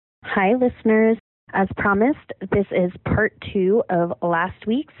Hi, listeners. As promised, this is part 2 of last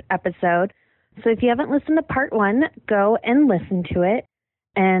week's episode. So if you haven't listened to part 1, go and listen to it.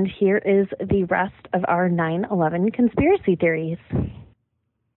 And here is the rest of our 9/11 conspiracy theories.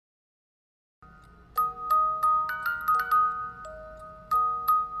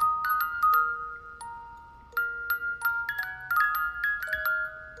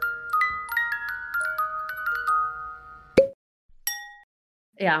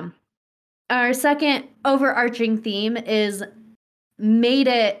 Yeah. Our second overarching theme is made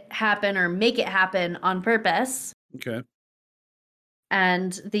it happen or make it happen on purpose. Okay.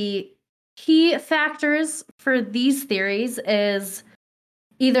 And the key factors for these theories is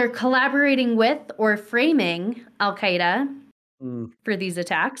either collaborating with or framing Al-Qaeda for these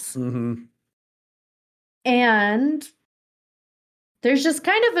attacks. Mm-hmm. And there's just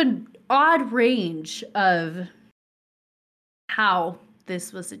kind of an odd range of how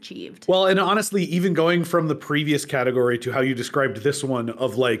this was achieved. Well, and honestly, even going from the previous category to how you described this one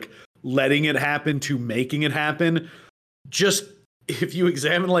of like letting it happen to making it happen, just if you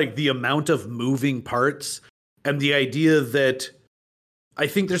examine like the amount of moving parts and the idea that I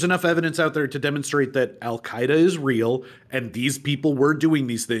think there's enough evidence out there to demonstrate that Al-Qaeda is real and these people were doing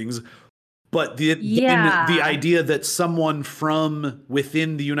these things. But the idea that someone from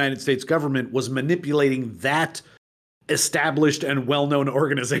within the United States government was manipulating that established and well-known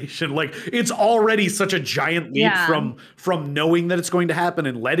organization, like it's already such a giant leap from knowing that it's going to happen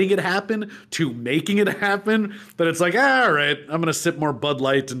and letting it happen to making it happen that it's like, all right, I'm gonna sip more Bud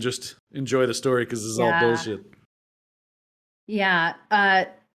Light and just enjoy the story because this is all bullshit.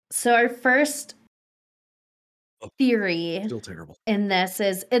 So our first theory still terrible in this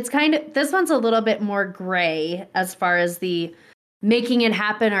is this one's a little bit more gray as far as the making it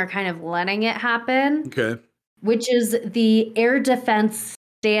happen or kind of letting it happen. Okay. Which is the air defense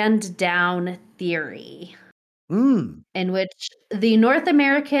stand down theory. In which the North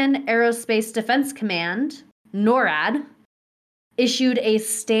American Aerospace Defense Command, NORAD, issued a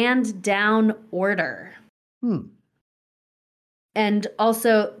stand down order. And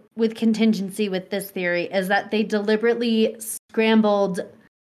also with contingency with this theory is that they deliberately scrambled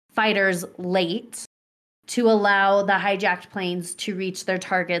fighters late to allow the hijacked planes to reach their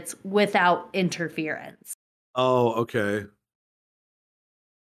targets without interference. Oh, okay.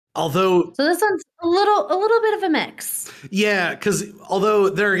 Although, so this one's a little bit of a mix. Yeah, because although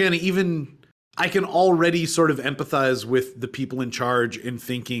there again, even I can already sort of empathize with the people in charge in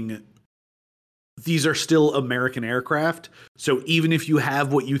thinking these are still American aircraft. So even if you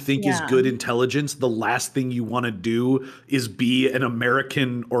have what you think is good intelligence, the last thing you want to do is be an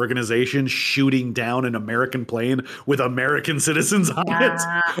American organization shooting down an American plane with American citizens on it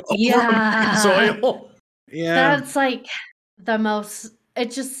over American soil. Yeah. That's like the most,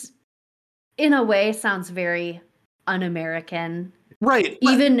 it just in a way sounds very un-American. Right.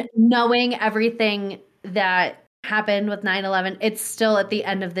 Even knowing everything that happened with 9/11, it's still at the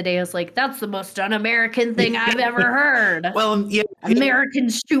end of the day, it's like, that's the most un-American thing I've ever heard. Well, yeah.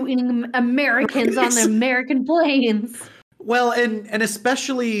 Americans shooting Americans on the American planes. Well, and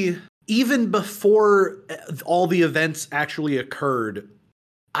especially even before all the events actually occurred,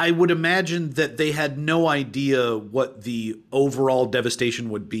 I would imagine that they had no idea what the overall devastation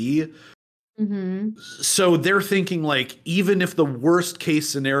would be. Mm-hmm. So they're thinking like, even if the worst case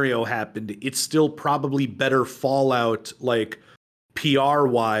scenario happened, it's still probably better fallout, like PR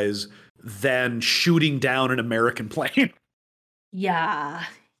wise, than shooting down an American plane. Yeah.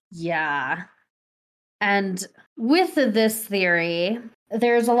 And with this theory,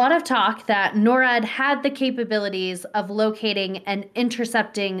 there's a lot of talk that NORAD had the capabilities of locating and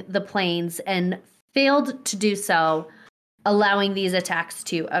intercepting the planes and failed to do so, allowing these attacks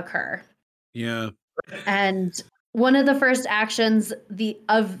to occur. Yeah. And one of the first actions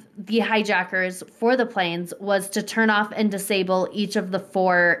of the hijackers for the planes was to turn off and disable each of the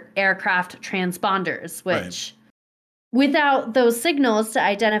 4 aircraft transponders, which without those signals to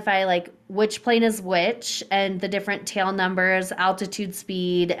identify like which plane is which and the different tail numbers, altitude,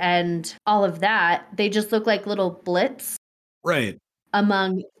 speed, and all of that, they just look like little blips. Right.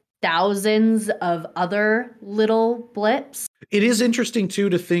 Among thousands of other little blips. It is interesting too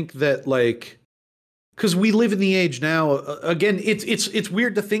to think that like, because we live in the age now, again, it's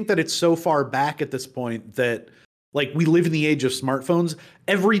weird to think that it's so far back at this point that like we live in the age of smartphones.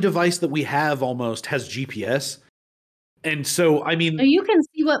 Every device that we have almost has GPS. And so, I mean, you can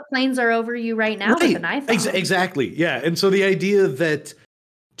see what planes are over you right now with an iPhone. Exactly. Yeah. And so the idea that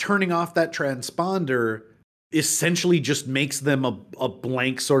turning off that transponder essentially just makes them a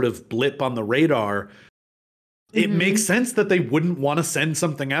blank sort of blip on the radar it makes sense that they wouldn't want to send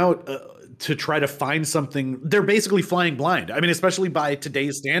something out to try to find something. They're basically flying blind. I mean, especially by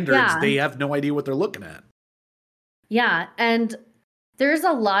today's standards, they have no idea what they're looking at. Yeah, and there's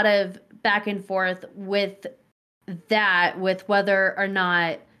a lot of back and forth with that, with whether or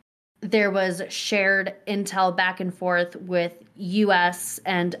not there was shared intel back and forth with US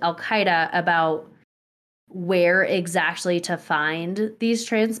and Al-Qaeda about where exactly to find these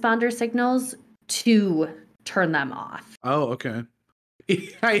transponder signals to turn them off. Oh, okay.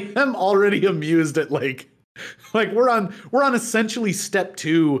 I am already amused at like we're on essentially step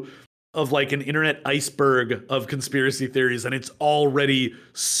 2 of like an internet iceberg of conspiracy theories, and it's already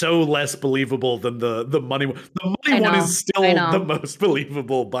so less believable than the money one. The money one is still the most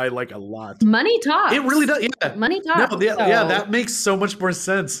believable by like a lot. Money talks. It really does. Yeah. Money talks. No, yeah, that makes so much more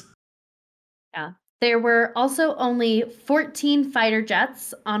sense. Yeah. There were also only 14 fighter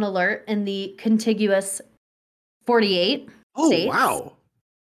jets on alert in the contiguous 48 states. Oh, wow.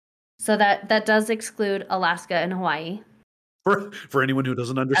 So that does exclude Alaska and Hawaii. For anyone who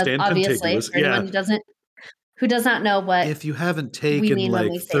doesn't understand obviously, contiguous. for anyone who does not know what if you haven't taken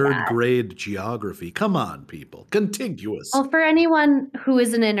like third grade geography, come on, people. Contiguous. Well, for anyone who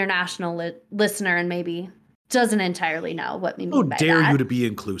is an international listener and maybe doesn't entirely know what we mean by that. How dare you to be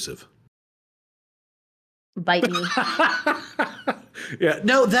inclusive? Bite me. Yeah,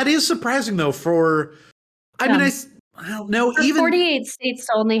 no, that is surprising though. I don't know. For 48 states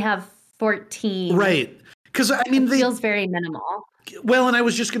to only have 14. Right. Because I mean, it feels very minimal. Well, and I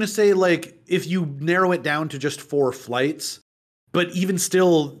was just going to say, like, if you narrow it down to just 4 flights, but even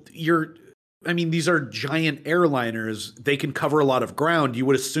still, these are giant airliners. They can cover a lot of ground. You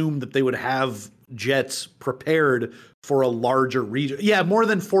would assume that they would have jets prepared for a larger region. Yeah, more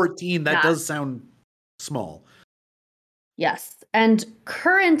than 14. That does sound small. Yes. And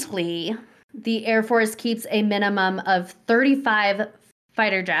currently, the Air Force keeps a minimum of 35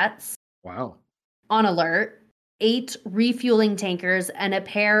 fighter jets. Wow. On alert, 8 refueling tankers, and a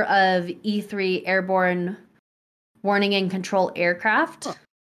pair of E-3 airborne warning and control aircraft,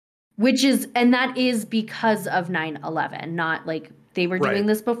 that is because of 9/11, not like they were doing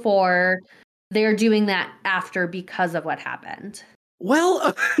this before. They're doing that after because of what happened.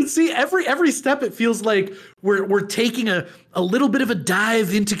 Well, see, every step it feels like we're taking a little bit of a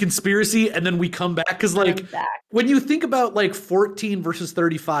dive into conspiracy, and then we come back because like when you think about like 14 versus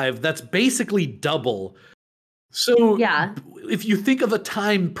 35, that's basically double. So if you think of a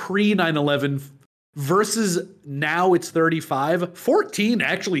time pre 9/11 versus now it's 35, 14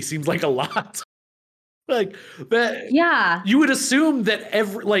 actually seems like a lot. Like that. Yeah, you would assume that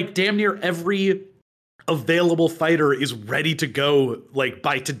damn near every available fighter is ready to go like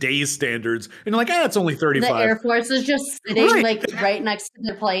by today's standards, and you're like, it's only 35. The Air Force is just sitting like right next to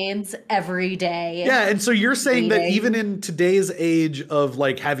the planes every day. Yeah, and so you're saying that even in today's age of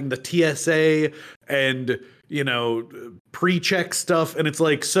like having the TSA and pre-check stuff, and it's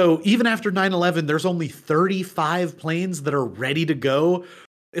like, so even after 9/11 there's only 35 planes that are ready to go.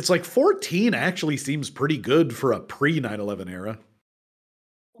 It's like 14 actually seems pretty good for a pre 9/11 era.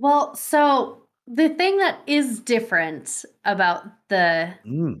 Well, so the thing that is different about the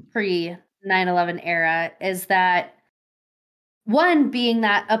pre 9/11 era is that, one, being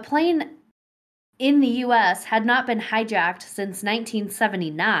that a plane in the US had not been hijacked since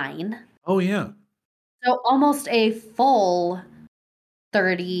 1979. Oh, yeah. So almost a full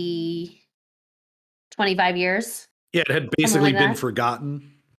 25 years. Yeah, it had basically been forgotten.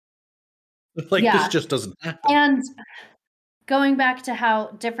 This just doesn't happen. And going back to how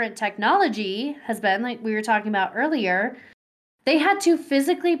different technology has been, like we were talking about earlier, they had to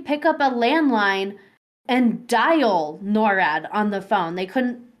physically pick up a landline and dial NORAD on the phone. They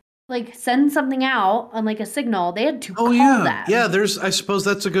couldn't send something out on like a signal. They had to call them. Yeah, I suppose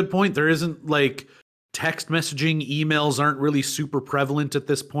that's a good point. There isn't like text messaging, emails aren't really super prevalent at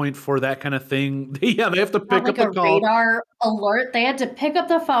this point for that kind of thing. They have to pick up a call. Radar alert. They had to pick up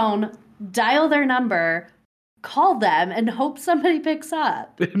the phone, dial their number, call them, and hope somebody picks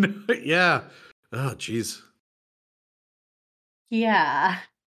up. Yeah. Oh, geez. Yeah.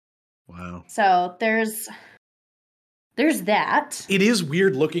 Wow. So there's that. It is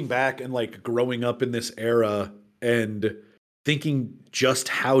weird looking back and like growing up in this era and thinking just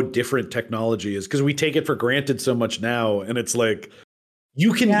how different technology is, because we take it for granted so much now, and it's like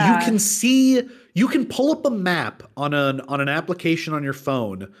you can pull up a map on an application on your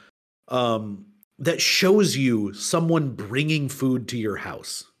phone that shows you someone bringing food to your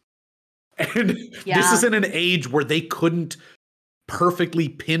house. And this is in an age where they couldn't perfectly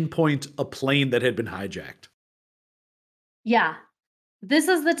pinpoint a plane that had been hijacked. Yeah. This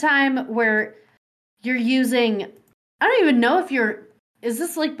is the time where you're using, I don't even know if is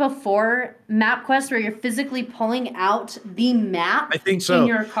this like before MapQuest where you're physically pulling out the map I think so. in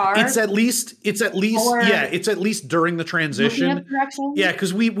your car? It's at least during the transition. Yeah,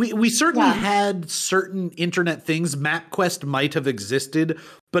 because we certainly had certain internet things. MapQuest might have existed,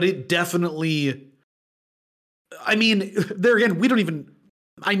 but it definitely, I mean, there again, we don't even,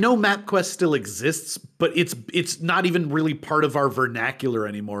 I know MapQuest still exists, but it's not even really part of our vernacular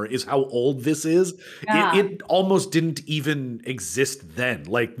anymore, is how old this is. Yeah. It almost didn't even exist then.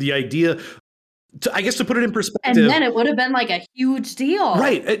 Like the idea, I guess to put it in perspective. And then it would have been like a huge deal.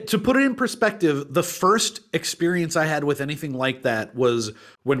 Right. To put it in perspective, the first experience I had with anything like that was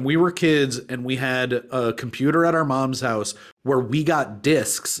when we were kids and we had a computer at our mom's house where we got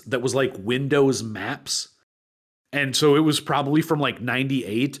discs that was like Windows Maps. And so it was probably from like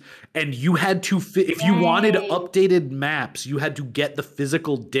 98. And you had to, if you wanted updated maps, you had to get the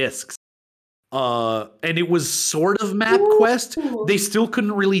physical discs. And it was sort of MapQuest. Ooh. They still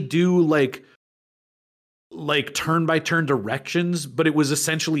couldn't really do like turn-by-turn directions, but it was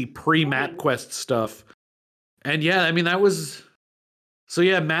essentially pre-MapQuest stuff. And yeah, I mean, that was... So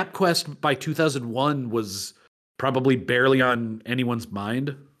yeah, MapQuest by 2001 was probably barely on anyone's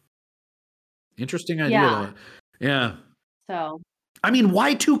mind. Interesting idea, though. Yeah. So... I mean,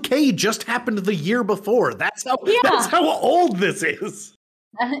 Y2K just happened the year before. That's how old this is.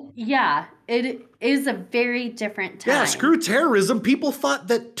 Yeah, it is a very different time. Yeah, screw terrorism. People thought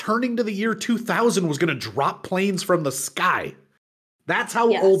that turning to the year 2000 was going to drop planes from the sky. That's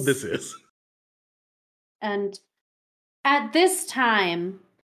how old this is. And at this time,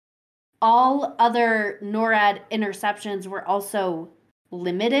 all other NORAD interceptions were also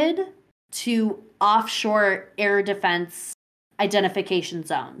limited to offshore air defense identification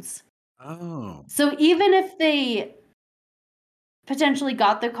zones. Oh. So even if they potentially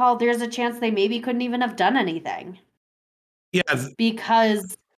got the call, there's a chance they maybe couldn't even have done anything. Yeah.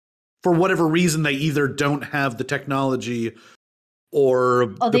 Because for whatever reason, they either don't have the technology or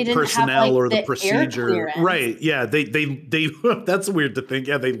the personnel or the procedure. Right. Yeah. They that's weird to think.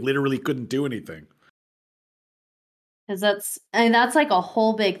 Yeah. They literally couldn't do anything. Because that's like a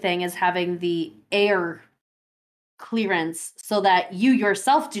whole big thing, is having the air clearance so that you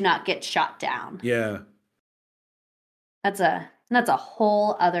yourself do not get shot down. Yeah. That's a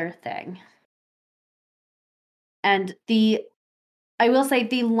whole other thing. And I will say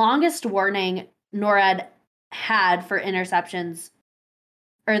the longest warning NORAD had for interceptions,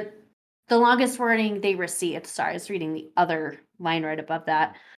 or the longest warning they received, sorry, I was reading the other line right above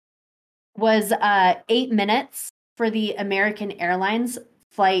that, was 8 minutes for the American Airlines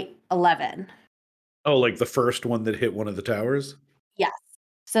Flight 11. Oh, like the first one that hit one of the towers? Yes.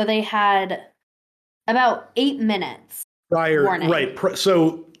 So they had about 8 minutes. Prior, warning. Right.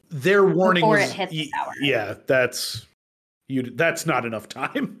 So their warning before was, it hit the tower. Yeah, that's not enough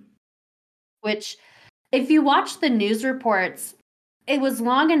time. Which, if you watch the news reports, it was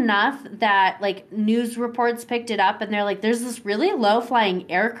long enough that like news reports picked it up and they're like, there's this really low flying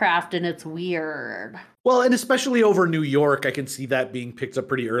aircraft and it's weird. Well, and especially over New York, I can see that being picked up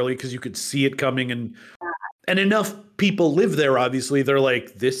pretty early because you could see it coming, and enough people live there, obviously. They're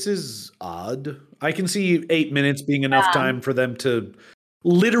like, this is odd. I can see 8 minutes being enough time for them to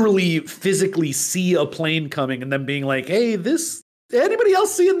literally physically see a plane coming and then being like, hey, anybody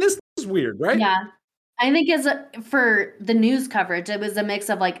else seeing this? This is weird, right? Yeah. I think for the news coverage, it was a mix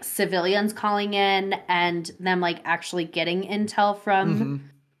of like civilians calling in and them like actually getting intel from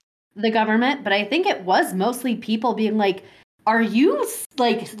the government. But I think it was mostly people being like, are you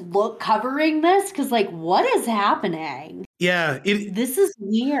like covering this? Because like, what is happening? Yeah. This is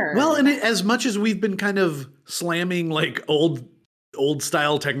weird. Well, and as much as we've been kind of slamming like old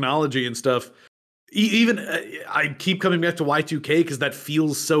style technology and stuff, even I keep coming back to Y2K because that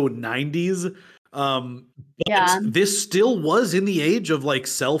feels so 90s. But this still was in the age of like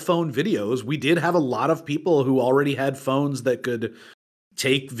cell phone videos. We did have a lot of people who already had phones that could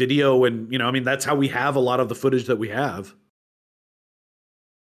take video, and I mean, that's how we have a lot of the footage that we have.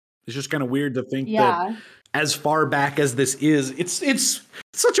 It's just kind of weird to think that as far back as this is, it's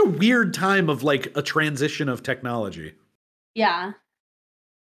such a weird time of like a transition of technology. Yeah.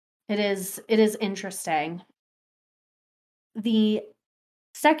 It is interesting. The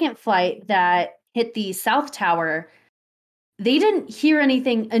second flight that hit the South Tower, they didn't hear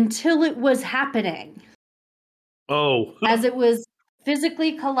anything until it was happening. Oh. As it was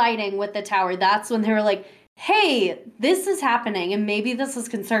physically colliding with the tower, that's when they were like, hey, this is happening and maybe this is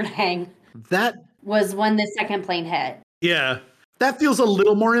concerning. That was when the second plane hit. Yeah. That feels a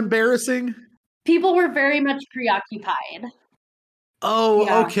little more embarrassing. People were very much preoccupied. Oh,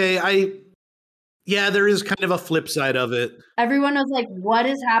 yeah. Okay. Yeah, there is kind of a flip side of it. Everyone was like, what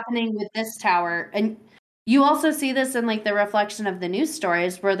is happening with this tower? And you also see this in like the reflection of the news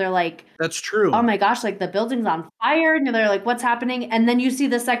stories where they're like, that's true. Oh my gosh, like the building's on fire. And they're like, what's happening? And then you see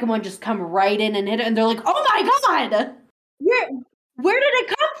the second one just come right in and hit it. And they're like, oh my God, where did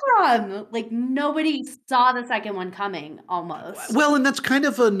it come from? Like nobody saw the second one coming almost. Well, and that's kind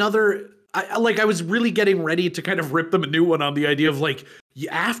of another, I was really getting ready to kind of rip them a new one on the idea of like,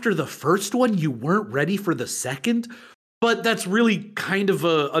 after the first one, you weren't ready for the second. But that's really kind of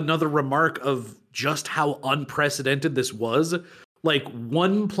another remark of just how unprecedented this was. Like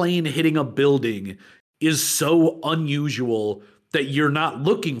one plane hitting a building is so unusual that you're not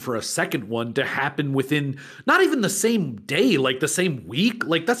looking for a second one to happen within not even the same day, like the same week.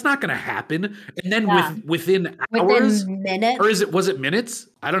 Like that's not going to happen. And then within hours, minutes, or was it minutes?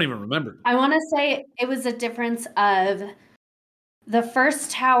 I don't even remember. I want to say it was a difference of the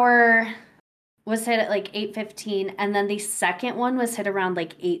first tower was hit at like 8:15, and then the second one was hit around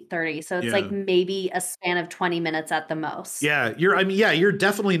like 8:30. So it's like maybe a span of 20 minutes at the most. Yeah, you're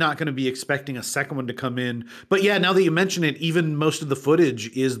definitely not going to be expecting a second one to come in. But yeah, now that you mention it, even most of the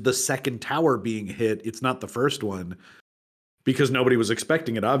footage is the second tower being hit. It's not the first one because nobody was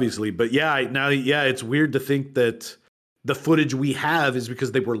expecting it, obviously. But yeah, it's weird to think that the footage we have is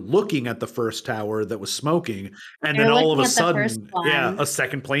because they were looking at the first tower that was smoking, and then all of a sudden, a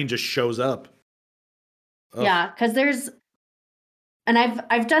second plane just shows up. Ugh. Yeah, because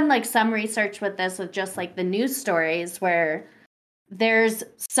I've done like some research with this with just like the news stories where there's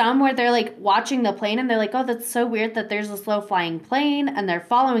some where they're like watching the plane and they're like, oh, that's so weird that there's a slow flying plane, and they're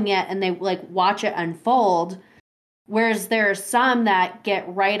following it and they like watch it unfold. Whereas there are some that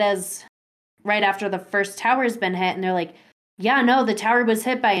get right after the first tower's been hit and they're like, yeah, no, the tower was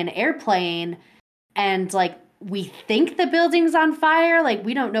hit by an airplane and like we think the building's on fire. Like,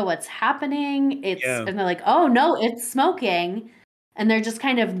 we don't know what's happening. And they're like, oh, no, it's smoking. And they're just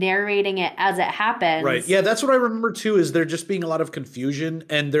kind of narrating it as it happens. Right. Yeah, that's what I remember, too, is there just being a lot of confusion.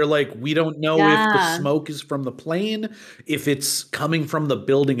 And they're like, we don't know if the smoke is from the plane, if it's coming from the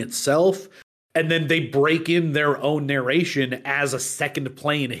building itself. And then they break in their own narration as a second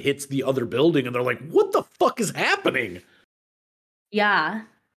plane hits the other building. And they're like, what the fuck is happening? Yeah.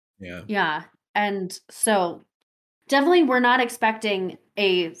 Yeah. Yeah. And so definitely we're not expecting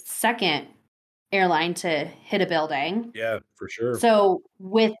a second airline to hit a building. Yeah, for sure. So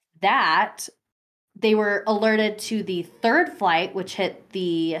with that, they were alerted to the third flight, which hit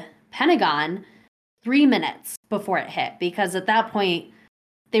the Pentagon 3 minutes before it hit, because at that point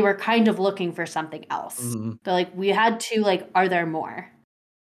they were kind of looking for something else. Mm-hmm. They're like, we had to, like, are there more?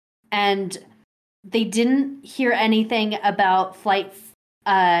 And they didn't hear anything about flight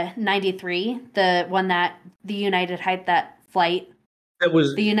 93, the one that the United had that flight. That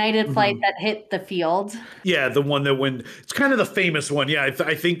was the United flight that hit the field. Yeah, the one that when it's kind of the famous one. Yeah,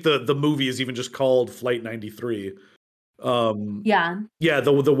 I think the movie is even just called Flight 93. Yeah,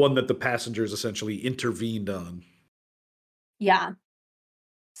 the one that the passengers essentially intervened on. Yeah.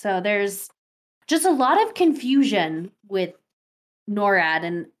 So there's just a lot of confusion with NORAD,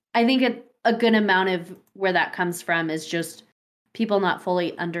 and I think a good amount of where that comes from is just people not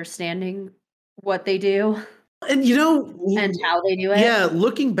fully understanding what they do. And and how they do it. Yeah,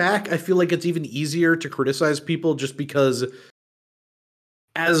 looking back, I feel like it's even easier to criticize people just because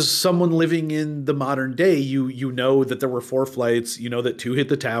as someone living in the modern day, you know that there were 4 flights, you know that 2 hit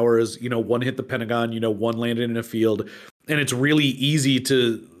the towers, 1 hit the Pentagon, 1 landed in a field. And it's really easy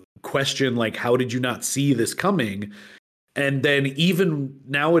to question, like, how did you not see this coming? And then even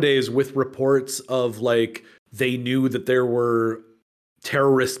nowadays with reports of like, they knew that there were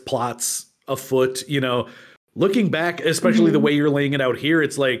terrorist plots afoot, looking back, especially the way you're laying it out here,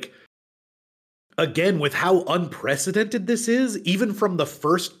 it's like, again, with how unprecedented this is, even from the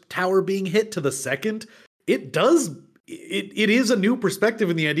first tower being hit to the second, it is a new perspective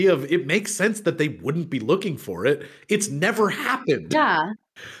in the idea of it makes sense that they wouldn't be looking for it. It's never happened. Yeah.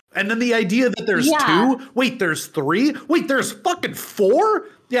 And then the idea that there's 2, wait, there's 3, wait, there's fucking 4?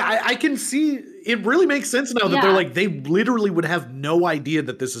 Yeah, I can see, it really makes sense now that they're like, they literally would have no idea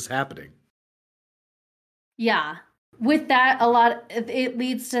that this is happening. Yeah. With that, it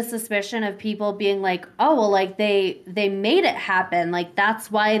leads to suspicion of people being like, oh, well, like they made it happen. Like,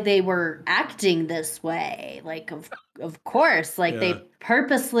 that's why they were acting this way. Like, of course, like they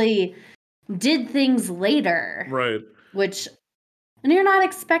purposely did things later. Right. And you're not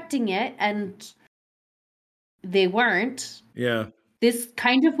expecting it, and they weren't. Yeah. This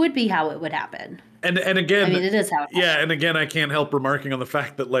kind of would be how it would happen. And again, I mean, it is how it happens. Yeah, and again, I can't help remarking on the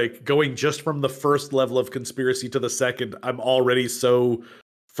fact that, like, going just from the first level of conspiracy to the second, I'm already so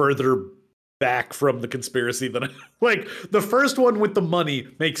further back from the conspiracy than like the first one with the money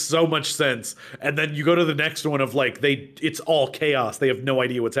makes so much sense, and then you go to the next one of like it's all chaos. They have no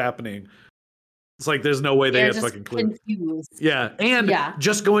idea what's happening. It's like there's no way they have fucking clue. Confused. Yeah, and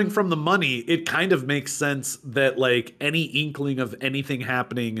just going from the money, it kind of makes sense that like any inkling of anything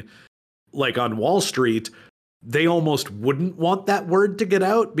happening like on Wall Street, they almost wouldn't want that word to get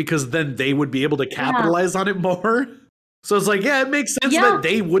out because then they would be able to capitalize on it more. So it's like, yeah, it makes sense that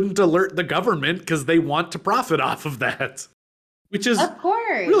they wouldn't alert the government because they want to profit off of that. Which is of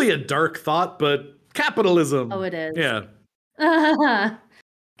course really a dark thought, but capitalism. Oh, it is. Yeah.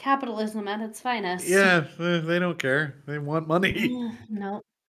 Capitalism at its finest. Yeah, they don't care. They want money. No.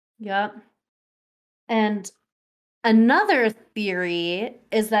 Yep. And another theory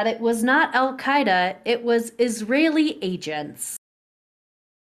is that it was not Al-Qaeda, it was Israeli agents.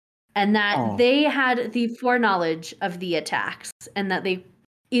 And that they had the foreknowledge of the attacks and that they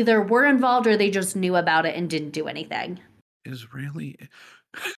either were involved or they just knew about it and didn't do anything. Israeli?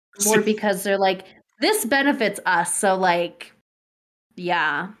 More because they're like, this benefits us. So like,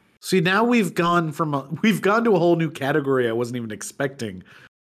 yeah. See, now we've gone to a whole new category I wasn't even expecting.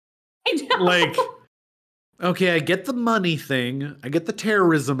 I know. Like, okay, I get the money thing. I get the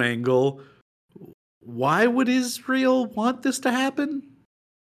terrorism angle. Why would Israel want this to happen?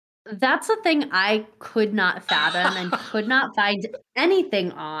 That's a thing I could not fathom and could not find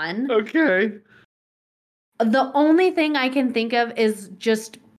anything on. Okay. The only thing I can think of is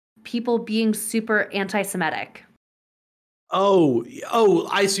just people being super anti-Semitic. Oh,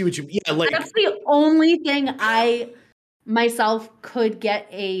 I see what you mean. Yeah, like that's the only thing I myself could get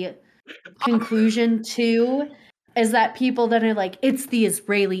a conclusion to is that people that are like, it's the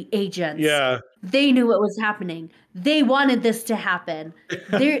Israeli agents. Yeah. They knew what was happening. They wanted this to happen.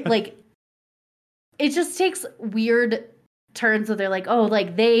 They're like, it just takes weird turns where they're like, oh,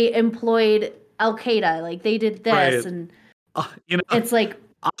 like they employed Al-Qaeda, like they did this. Right. And it's like,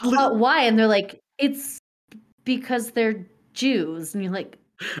 why? And they're like, it's because they're Jews. And you're like,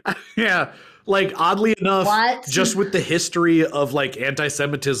 yeah. Like, oddly enough, just with the history of, like,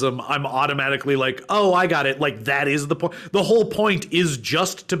 anti-Semitism, I'm automatically like, oh, I got it. Like, that is the point. The whole point is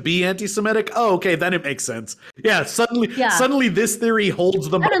just to be anti-Semitic? Oh, okay, then it makes sense. Yeah, suddenly this theory holds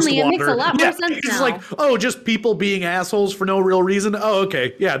the most water. It makes a lot more sense it's now. like, oh, just people being assholes for no real reason? Oh,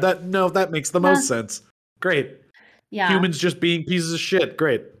 okay. Yeah, that makes the most sense. Great. Yeah. Humans just being pieces of shit.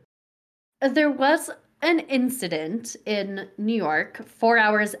 Great. There was an incident in New York 4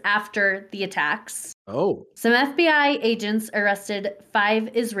 hours after the attacks. Oh. Some FBI agents arrested 5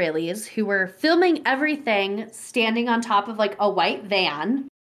 Israelis who were filming everything standing on top of like a white van.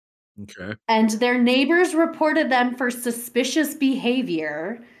 Okay. And their neighbors reported them for suspicious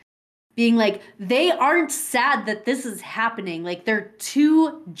behavior, being like, they aren't sad that this is happening. Like they're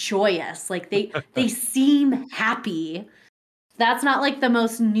too joyous. Like they seem happy. That's not like the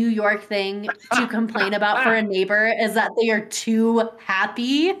most New York thing to complain about for a neighbor is that they are too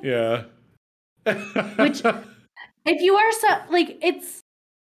happy. Yeah. Which, if you are so, like, it's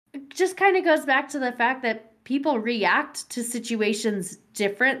just kind of goes back to the fact that people react to situations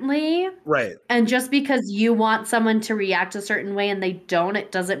differently. Right. And just because you want someone to react a certain way and they don't,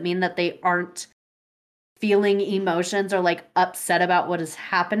 it doesn't mean that they aren't feeling emotions or like upset about what is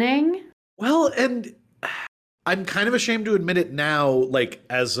happening. Well, and I'm kind of ashamed to admit it now, like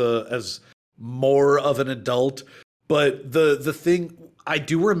as more of an adult, but the thing I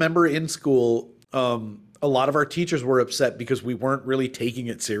do remember in school, a lot of our teachers were upset because we weren't really taking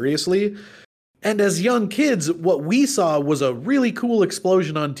it seriously. And as young kids, what we saw was a really cool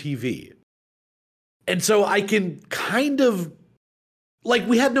explosion on TV. And so I can kind of, like,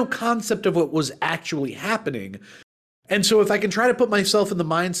 we had no concept of what was actually happening. And so if I can try to put myself in the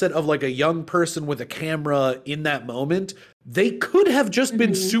mindset of like a young person with a camera in that moment, they could have just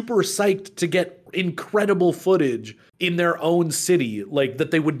been super psyched to get incredible footage in their own city, like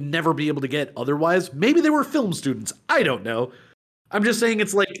that they would never be able to get otherwise. Maybe they were film students. I don't know. I'm just saying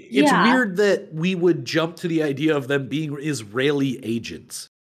it's like, it's weird that we would jump to the idea of them being Israeli agents.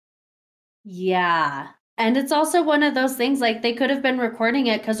 Yeah. And it's also one of those things, like they could have been recording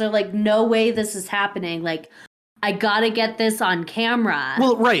it because they're like, no way this is happening. Like, I gotta get this on camera.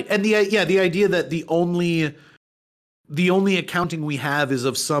 Well, right. And the idea that the only accounting we have is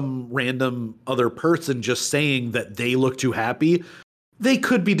of some random other person just saying that they look too happy. They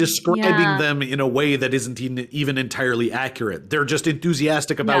could be describing them in a way that isn't even entirely accurate. They're just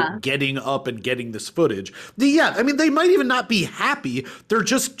enthusiastic about getting up and getting this footage. I mean, they might even not be happy. They're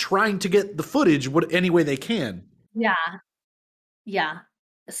just trying to get the footage any way they can. Yeah. Yeah.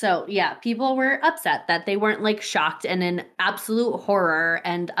 So, yeah, people were upset that they weren't like shocked and in absolute horror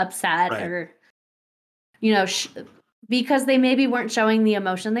and upset Right. or, you know, because they maybe weren't showing the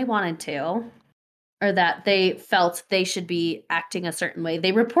emotion they wanted to or that they felt they should be acting a certain way.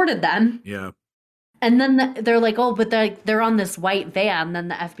 They reported them. Yeah. And then they're like, oh, but they're on this white van. Then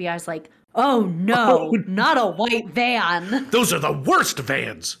the FBI's like, oh, no, not a white van. Those are the worst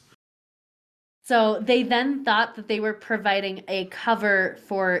vans. So they then thought that they were providing a cover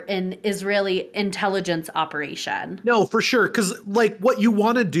for an Israeli intelligence operation. No, for sure. Because, like, what you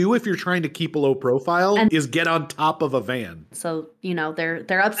want to do if you're trying to keep a low profile is get on top of a van. So, you know, they're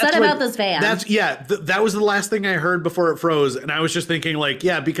upset about this van. That was the last thing I heard before it froze. And I was just thinking, like,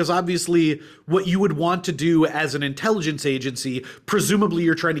 yeah, because obviously what you would want to do as an intelligence agency, presumably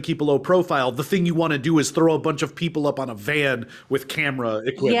you're trying to keep a low profile. The thing you want to do is throw a bunch of people up on a van with camera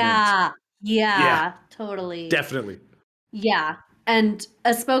equipment. Yeah, totally. Definitely. Yeah. And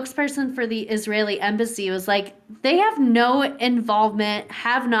a spokesperson for the Israeli embassy was like, they have no involvement,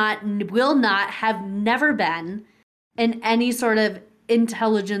 have not, will not, have never been in any sort of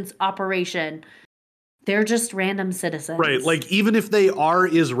intelligence operation. They're just random citizens. Right. Like, even if they are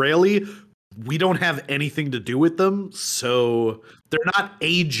Israeli, we don't have anything to do with them. So they're not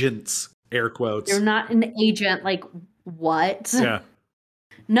agents, air quotes. They're not an agent. Like, what? Yeah.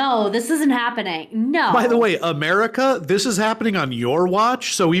 No, this isn't happening. No. By the way, America, this is happening on your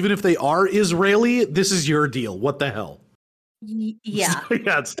watch. So even if they are Israeli, this is your deal. What the hell? Yeah.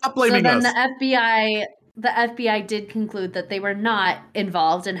 Yeah, stop blaming us. So then the FBI did conclude that they were not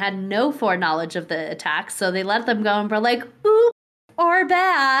involved and had no foreknowledge of the attack. So they let them go and were like, oops, our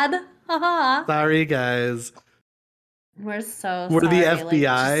bad. Haha. Sorry, guys. We're so We're sorry. the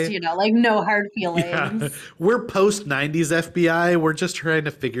FBI. Like, just, like no hard feelings. Yeah. We're post 90s FBI. We're just trying to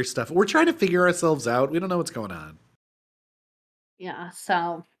figure stuff. We're trying to figure ourselves out. We don't know what's going on. Yeah.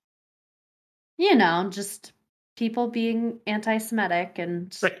 So, you know, just people being anti-Semitic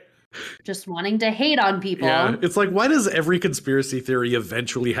and just wanting to hate on people. Yeah. It's like, why does every conspiracy theory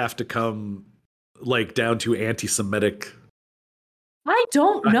eventually have to come like down to anti-Semitic? I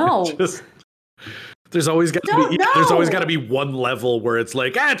don't know. There's always got to be one level where it's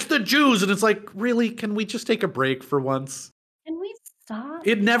like, it's the Jews, and it's like, really, can we just take a break for once? Can we stop?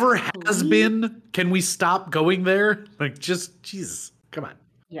 It never has been. Can we stop going there? Like, just Jesus, come on.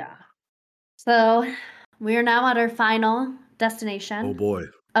 Yeah. So we are now at our final destination. Oh boy.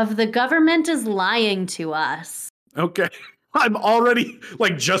 Of the government is lying to us. Okay. I'm already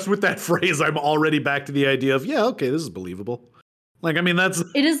like, just with that phrase, I'm already back to the idea of, yeah, okay, this is believable. Like, I mean,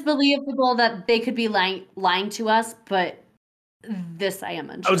 it is believable that they could be lying to us, but this I am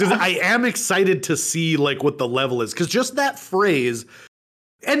unsure. I am excited to see like what the level is, because just that phrase,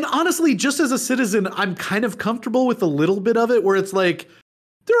 and honestly, just as a citizen, I'm kind of comfortable with a little bit of it, where it's like,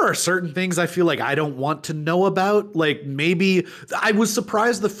 there are certain things I feel like I don't want to know about. Like, maybe I was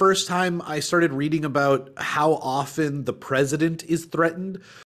surprised the first time I started reading about how often the president is threatened.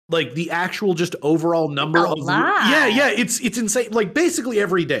 Like, the actual just overall number of it's insane. Like, basically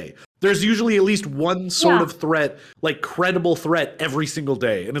every day there's usually at least one sort of threat, like credible threat, every single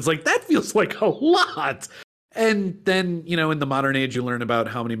day, and it's like, that feels like a lot. And then, you know, in the modern age, you learn about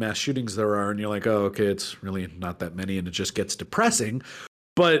how many mass shootings there are, and you're like, oh, okay, it's really not that many, and it just gets depressing.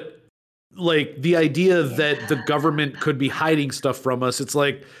 But like, the idea that the government could be hiding stuff from us, it's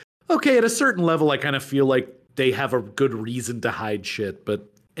like, okay, at a certain level, I kind of feel like they have a good reason to hide shit, but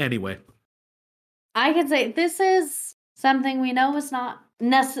anyway, I could say this is something we know is not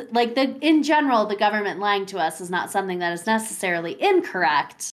in general, the government lying to us is not something that is necessarily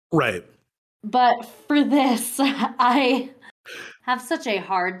incorrect. Right. But for this, I have such a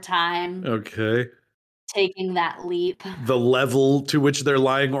hard time. Okay. Taking that leap. The level to which they're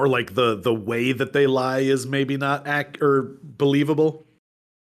lying, or like the way that they lie, is maybe not or believable.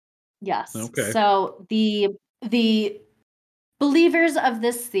 Yes. Okay. So the believers of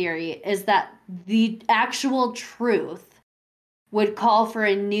this theory is that the actual truth would call for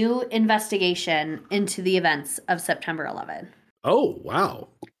a new investigation into the events of September 11. Oh, wow.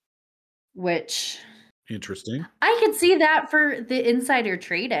 Which... interesting. I could see that for the insider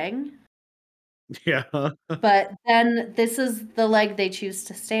trading. Yeah. But then this is the leg they choose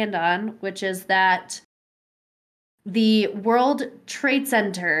to stand on, which is that the World Trade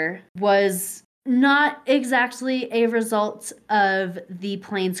Center was not exactly a result of the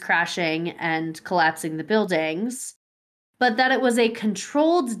planes crashing and collapsing the buildings, but that it was a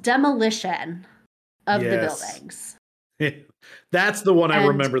controlled demolition of the buildings. That's the one I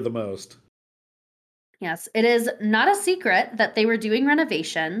remember the most. Yes, it is not a secret that they were doing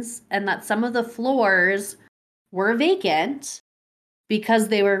renovations and that some of the floors were vacant because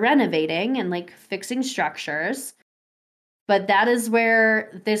they were renovating and like fixing structures. But that is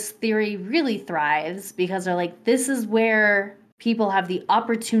where this theory really thrives, because they're like, this is where people have the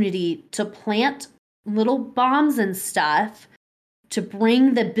opportunity to plant little bombs and stuff to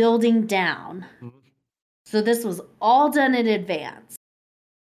bring the building down. Mm-hmm. So this was all done in advance.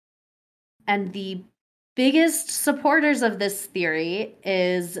 And the biggest supporters of this theory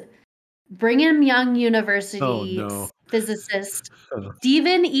is Brigham Young University physicist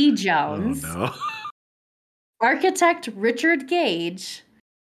Stephen E. Jones, architect Richard Gage,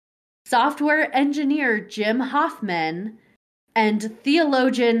 software engineer Jim Hoffman, and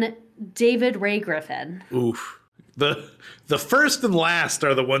theologian David Ray Griffin. Oof. The first and last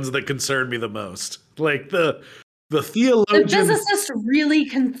are the ones that concern me the most. Like the theologian. The physicist really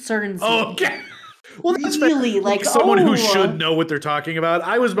concerns me. Okay. Well, that's really like someone who should know what they're talking about.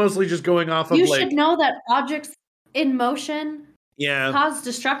 I was mostly just going off of you should know that objects in motion cause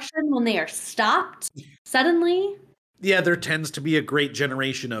destruction when they are stopped suddenly. Yeah, there tends to be a great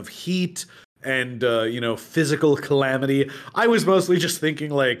generation of heat and physical calamity. I was mostly just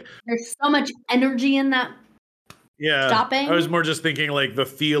thinking like there's so much energy in that. Yeah, stopping. I was more just thinking like the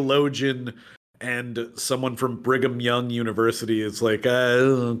theologian and someone from Brigham Young University is like,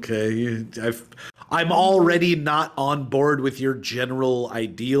 okay, I'm already not on board with your general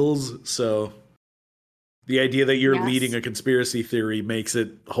ideals, so the idea that you're leading a conspiracy theory makes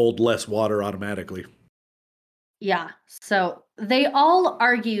it hold less water automatically. Yeah, so they all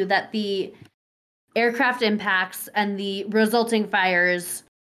argue that the aircraft impacts and the resulting fires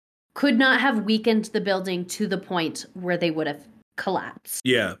could not have weakened the building to the point where they would have collapsed.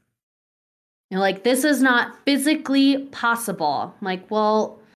 Yeah. Like, this is not physically possible. Like,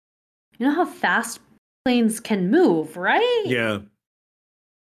 well, you know how fast planes can move, right? Yeah.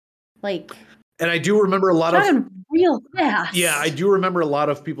 Like, and I do remember a lot of real fast. Yeah, I do remember a lot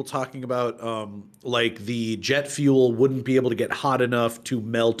of people talking about like the jet fuel wouldn't be able to get hot enough to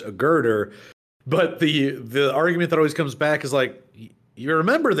melt a girder, but the argument that always comes back is like, you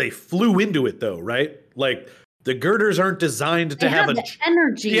remember they flew into it though, right? Like the girders aren't designed to have the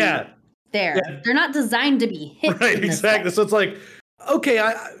energy. Yeah. There. Yeah. They're not designed to be hit. Right, exactly. So it's like,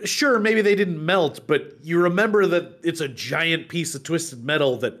 okay, sure, maybe they didn't melt, but you remember that it's a giant piece of twisted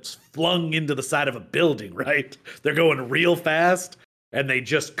metal that's flung into the side of a building, right? They're going real fast and they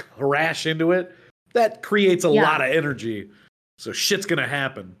just crash into it. That creates a lot of energy. So shit's going to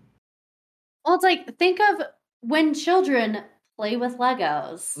happen. Well, it's like, think of when children play with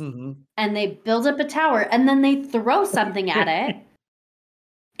Legos and they build up a tower and then they throw something at it.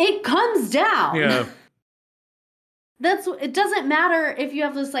 It comes down. Yeah. It doesn't matter if you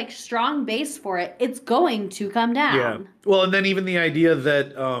have this like strong base for it. It's going to come down. Yeah. Well, and then even the idea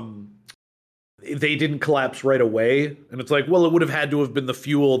that they didn't collapse right away, and it's like, well, it would have had to have been the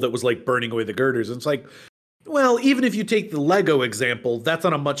fuel that was like burning away the girders. And it's like, well, even if you take the Lego example, that's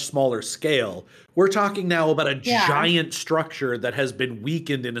on a much smaller scale. We're talking now about a giant structure that has been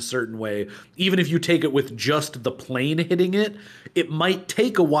weakened in a certain way. Even if you take it with just the plane hitting it, it might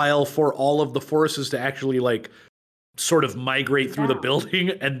take a while for all of the forces to actually like sort of migrate through the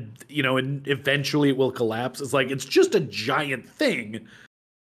building and, and eventually it will collapse. It's like, it's just a giant thing.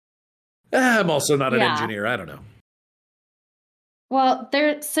 I'm also not an engineer. I don't know. Well,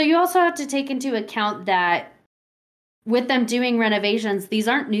 so you also have to take into account that with them doing renovations, these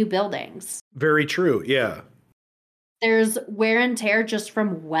aren't new buildings. Very true. Yeah. There's wear and tear just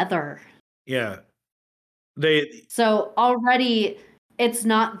from weather. Yeah. So already it's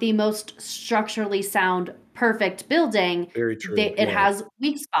not the most structurally sound, perfect building. Very true. It has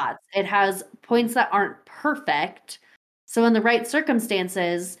weak spots. It has points that aren't perfect. So in the right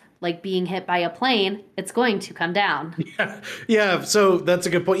circumstances, like being hit by a plane, it's going to come down. Yeah. So that's a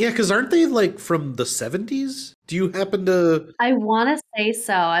good point. Yeah, because aren't they like from the 70s? Do you happen to? I want to say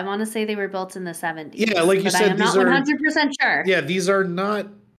so. I want to say they were built in the 70s. Yeah, like you said, I am not 100% sure. Yeah, these are not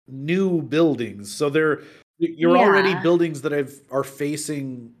new buildings. So you're already buildings that are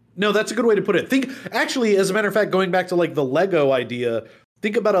facing. No, that's a good way to put it. Actually, as a matter of fact, going back to like the Lego idea,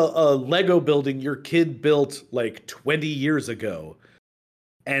 think about a Lego building your kid built like 20 years ago.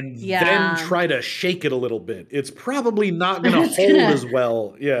 And then try to shake it a little bit. It's probably not going to hold as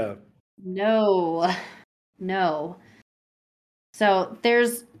well. Yeah. No. So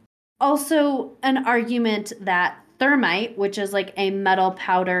there's also an argument that thermite, which is like a metal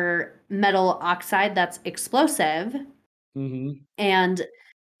oxide that's explosive, and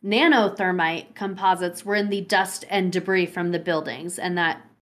nanothermite composites were in the dust and debris from the buildings, and that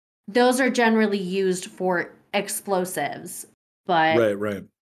those are generally used for explosives. But right.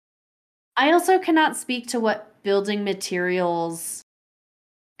 I also cannot speak to what building materials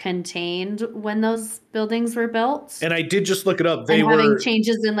contained when those buildings were built. And I did just look it up. They and were having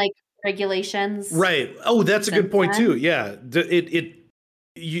changes in like regulations. Right. Oh, that's a good point then. too. Yeah.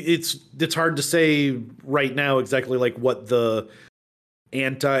 It's hard to say right now exactly like what the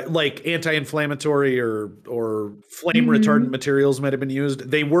anti-inflammatory or flame retardant materials might have been used.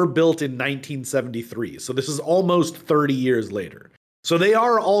 They were built in 1973. So this is almost 30 years later. So they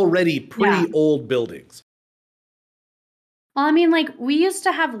are already pretty old buildings. Well, I mean, like, we used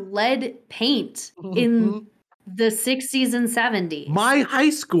to have lead paint in the 60s and 70s. My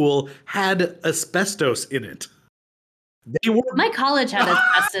high school had asbestos in it. My college had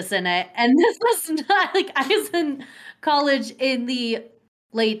asbestos in it, and this was not like I was in college in the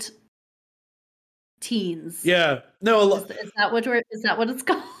late teens. Yeah, no, is that what it's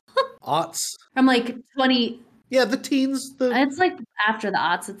called? Aughts. I'm like 20. Yeah, the teens. It's like after the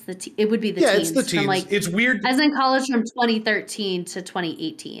aughts. It would be the teens. Yeah, it's the teens. From like, it's weird. I was in college from 2013 to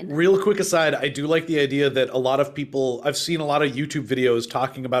 2018. Real quick aside, I do like the idea that a lot of people, I've seen a lot of YouTube videos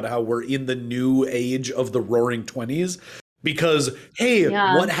talking about how we're in the new age of the Roaring 20s because, hey,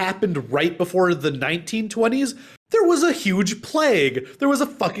 what happened right before the 1920s? There was a huge plague. There was a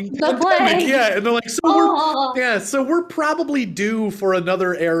fucking pandemic. Yeah, and they're like, so we're probably due for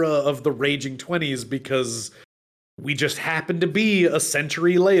another era of the Raging 20s because we just happened to be a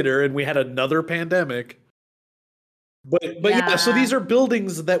century later and we had another pandemic. But yeah, so these are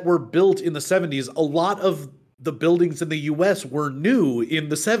buildings that were built in the 70s. A lot of the buildings in the US were new in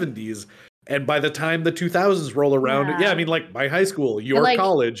the 70s. And by the time the 2000s roll around, I mean, like my high school, your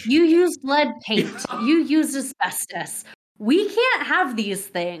college. You used lead paint. You used asbestos. We can't have these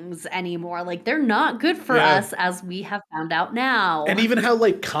things anymore. Like, they're not good for us, as we have found out now. And even how,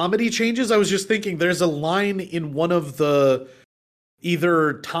 like, comedy changes. I was just thinking, there's a line in one of the,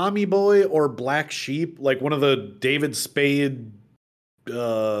 either Tommy Boy or Black Sheep, like one of the David Spade,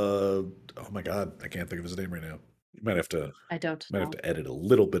 oh my God, I can't think of his name right now. You might have to. I don't know. Might have to edit a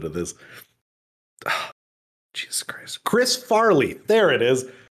little bit of this. Oh, Jesus Christ. Chris Farley. There it is.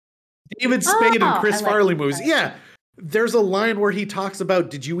 David Spade and Chris Farley movies. Yeah. There's a line where he talks about,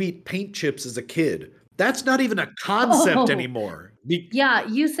 did you eat paint chips as a kid? That's not even a concept anymore. Yeah,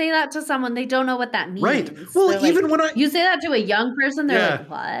 you say that to someone, they don't know what that means. Right. Well, even when you say that to a young person, they're like,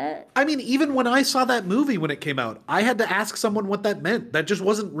 what? I mean, even when I saw that movie when it came out, I had to ask someone what that meant. That just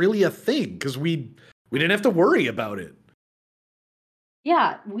wasn't really a thing because we didn't have to worry about it.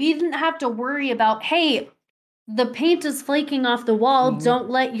 Yeah, we didn't have to worry about, hey, the paint is flaking off the wall.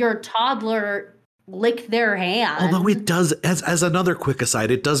 Don't let your toddler lick their hand. Although it does, as another quick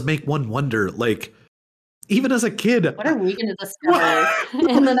aside, it does make one wonder, like, even as a kid. What are we going to discover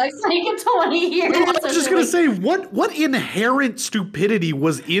in the next, like, 20 years? I was just going to say, what inherent stupidity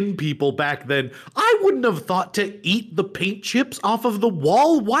was in people back then? I wouldn't have thought to eat the paint chips off of the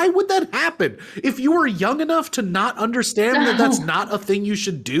wall. Why would that happen? If you were young enough to not understand that that's not a thing you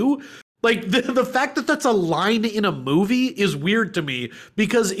should do, like, the fact that that's a line in a movie is weird to me,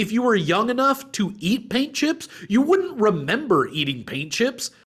 because if you were young enough to eat paint chips, you wouldn't remember eating paint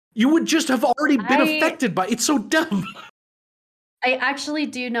chips. You would just have already been affected by it. It's so dumb. I actually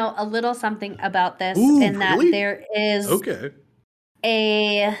do know a little something about this, that there is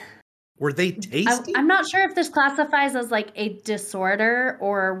Were they tasty? I'm not sure if this classifies as like a disorder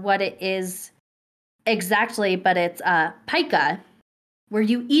or what it is exactly, but it's pica, where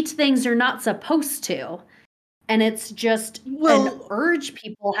you eat things you're not supposed to. And it's just an urge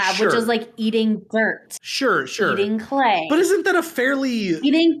people have, which is like eating dirt. Sure. Eating clay. But isn't that a fairly...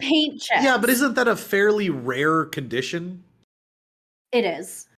 Eating paint chips. Yeah, but isn't that a fairly rare condition? It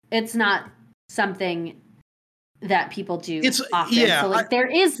is. It's not something that people do often. Yeah, so there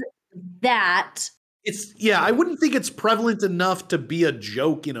is that. I wouldn't think it's prevalent enough to be a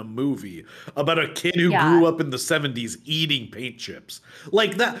joke in a movie about a kid who grew up in the 70s eating paint chips.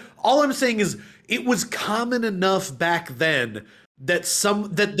 Like that, all I'm saying is it was common enough back then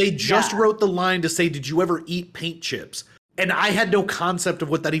that they just wrote the line to say, did you ever eat paint chips? And I had no concept of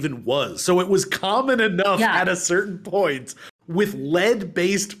what that even was. So it was common enough at a certain point with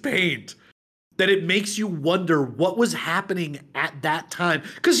lead-based paint that it makes you wonder what was happening at that time.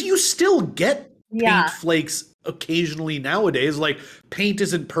 Because you still get paint flakes occasionally nowadays. Like, paint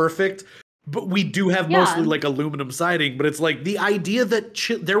isn't perfect, but we do have mostly like aluminum siding. But it's like the idea that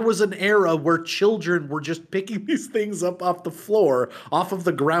there was an era where children were just picking these things up off the floor, off of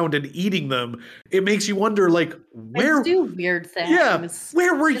the ground, and eating them. It makes you wonder, like, where do weird things. Yeah,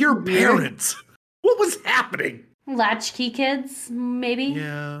 where were your parents? What was happening? Latchkey kids, maybe.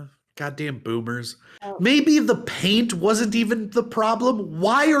 Yeah. Goddamn boomers. Maybe the paint wasn't even the problem.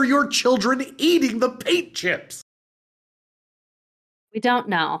 Why are your children eating the paint chips? We don't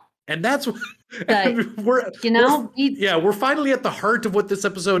know. And that's but, we're finally at the heart of what this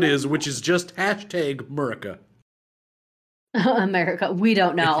episode is, which is just #Murica. America. We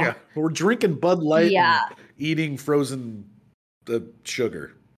don't know. Yeah, we're drinking Bud Light and eating frozen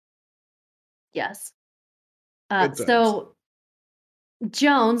sugar. Yes. So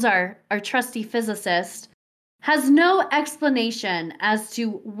Jones, our trusty physicist, has no explanation as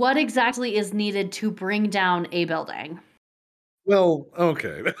to what exactly is needed to bring down a building. Well,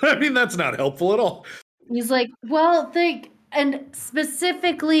 okay. I mean, that's not helpful at all. He's like, well, and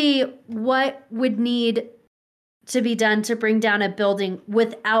specifically what would need to be done to bring down a building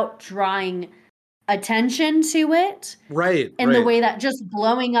without drawing attention to it. Right. In the way that just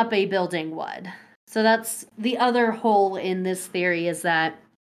blowing up a building would. So that's the other hole in this theory, is that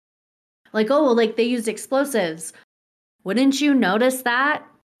like, oh, well, like they used explosives. Wouldn't you notice that?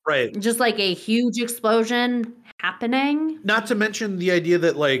 Right. Just like a huge explosion happening. Not to mention the idea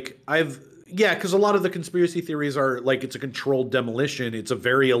that like because a lot of the conspiracy theories are like it's a controlled demolition. It's a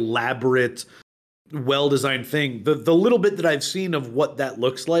very elaborate, well-designed thing. The little bit that I've seen of what that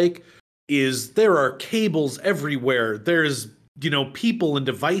looks like is there are cables everywhere. There's, people and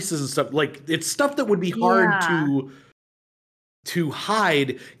devices and stuff. Like it's stuff that would be hard to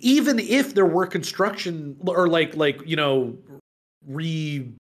hide, even if there were construction or like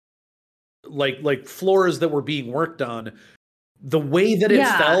floors that were being worked on. The way that it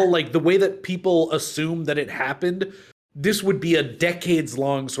fell, like the way that people assume that it happened, this would be a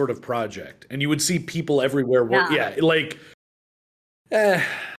decades-long sort of project, and you would see people everywhere.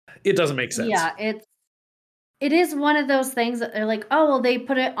 It doesn't make sense. Yeah, it is one of those things that they're like, oh, well, they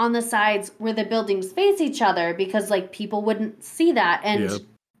put it on the sides where the buildings face each other because like people wouldn't see that, and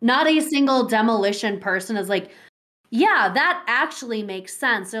not a single demolition person is like, yeah, that actually makes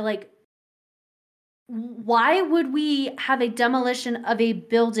sense. They're like, why would we have a demolition of a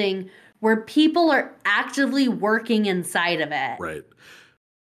building where people are actively working inside of it? Right.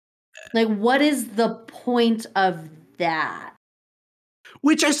 Like, what is the point of that?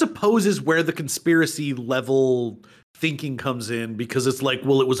 Which I suppose is where the conspiracy level thinking comes in, because it's like,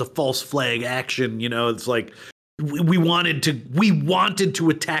 well, it was a false flag action. It's like we wanted to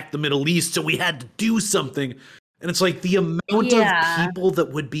attack the Middle East, so we had to do something. And it's like the amount of people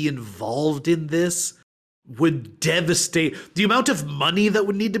that would be involved in this would devastate. The amount of money that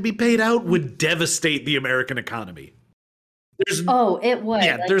would need to be paid out would devastate the American economy. It would.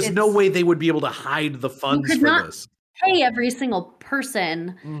 Yeah, there's no way they would be able to hide the funds for this. Pay every single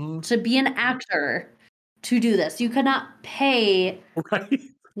person to be an actor to do this. You could not pay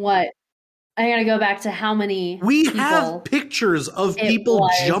what? I gotta go back to how many have pictures of people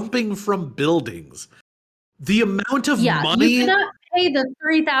jumping from buildings. The amount of money. You cannot pay the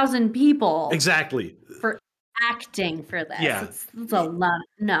 3,000 people exactly for acting for this. Yeah, it's a lot.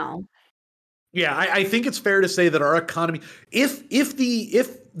 No. Yeah, I think it's fair to say that our economy, if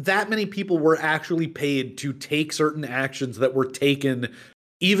that many people were actually paid to take certain actions that were taken,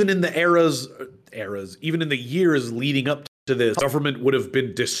 even in the even in the years leading up to this, government would have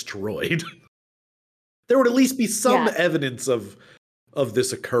been destroyed. There would at least be some evidence of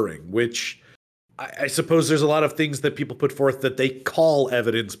this occurring, which I suppose there's a lot of things that people put forth that they call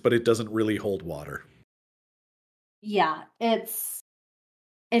evidence, but it doesn't really hold water. Yeah, it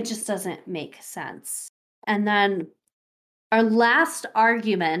just doesn't make sense. And then our last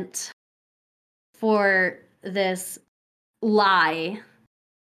argument for this lie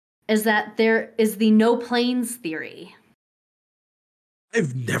is that there is the no planes theory.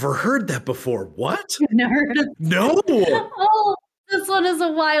 I've never heard that before. What? You've never heard of No. Oh, this one is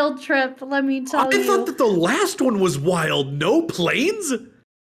a wild trip, let me tell you. I thought that the last one was wild. No planes?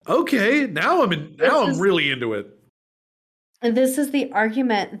 Okay, now I'm really into it. This is the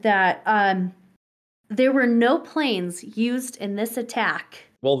argument that there were no planes used in this attack.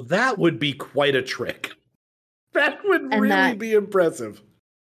 Well, that would be quite a trick. That would really be impressive.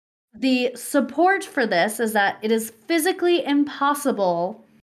 The support for this is that it is physically impossible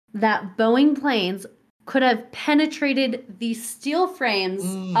that Boeing planes could have penetrated the steel frames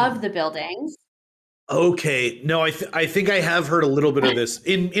of the buildings. Okay, no, I think I have heard a little bit of this.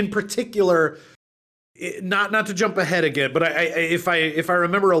 In particular, not to jump ahead again, but if I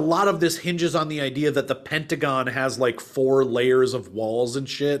remember, a lot of this hinges on the idea that the Pentagon has like 4 layers of walls and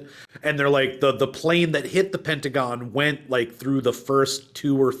shit, and they're like the plane that hit the Pentagon went like through the first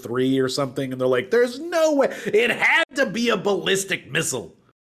 2 or 3 or something, and they're like, there's no way, it had to be a ballistic missile.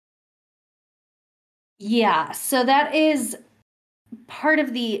 Yeah, so that is part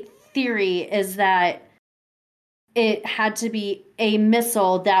of the theory, is that it had to be a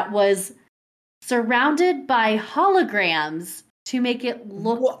missile that was surrounded by holograms to make it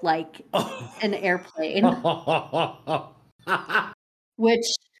look like an airplane. Which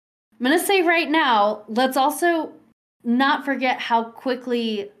I'm going to say right now, let's also not forget how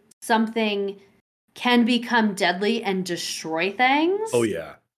quickly something can become deadly and destroy things. Oh,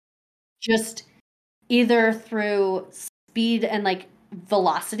 yeah. Just either through speed and like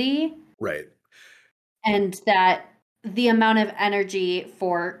velocity. Right. And that the amount of energy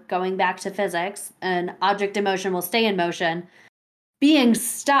for going back to physics, an object in motion will stay in motion, being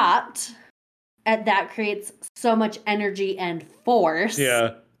stopped, and that creates so much energy and force.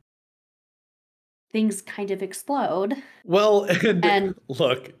 Yeah. Things kind of explode. Well, and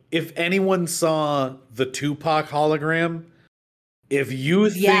think if anyone saw the Tupac hologram, if you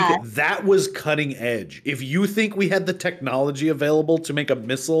think that was cutting edge, if you think we had the technology available to make a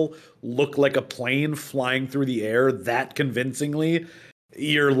missile look like a plane flying through the air that convincingly,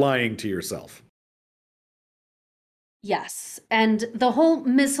 you're lying to yourself. Yes. And the whole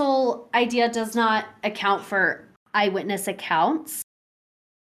missile idea does not account for eyewitness accounts.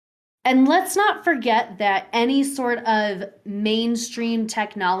 And let's not forget that any sort of mainstream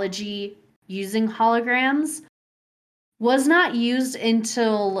technology using holograms was not used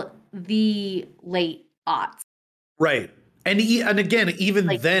until the late aughts. Right. And again, even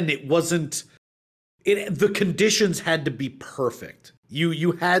then, it wasn't... the conditions had to be perfect.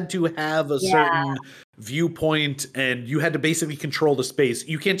 You had to have a certain viewpoint, and you had to basically control the space.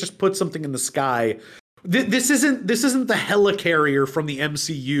 You can't just put something in the sky. This isn't the helicarrier from the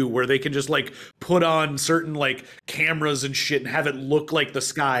MCU where they can just like put on certain like cameras and shit and have it look like the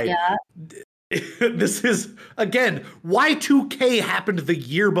sky. Yeah. This is, again, Y2K happened the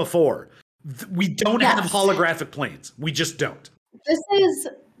year before. We don't have holographic planes. We just don't.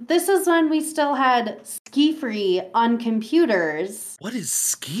 This is when we still had ski-free on computers. What is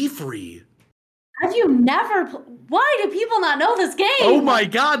ski-free? Have you never... Why do people not know this game? Oh my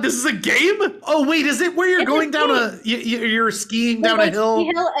god, this is a game? Oh wait, is it where you're going down you're skiing down a hill?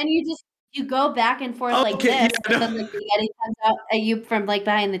 Ski hill, and you go back and forth like this, and then like the Yeti comes out at you from like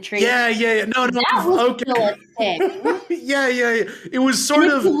behind the tree. Yeah. No, that was still a thing. yeah. It was sort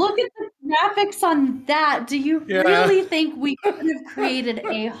of... If you look at the graphics on that, do you really think we could have created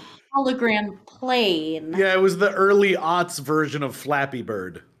a hologram plane? Yeah, it was the early aughts version of Flappy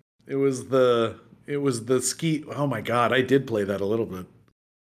Bird. It was the ski... Oh my god, I did play that a little bit.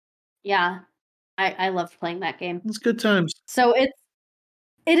 Yeah. I loved playing that game. It's good times. So it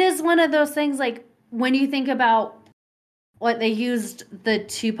is one of those things, like, when you think about what they used the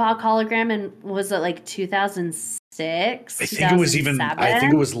Tupac hologram in, was it like 2006? I think it was even... I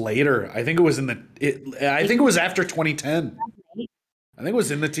think it was later. I think it was in the... I think it was after 2010. I think it was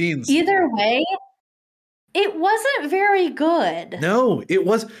in the teens. Either way, it wasn't very good. No, it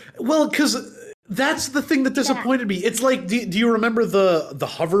was... Well, because that's the thing that disappointed me. It's like, do you remember the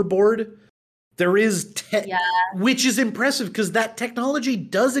hoverboard? There is which is impressive because that technology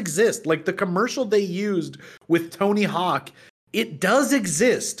does exist. Like the commercial they used with Tony Hawk, it does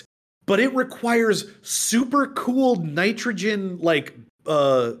exist, but it requires super cool nitrogen like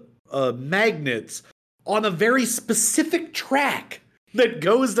magnets on a very specific track that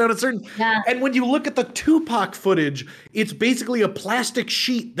goes down a certain... And when you look at the Tupac footage, it's basically a plastic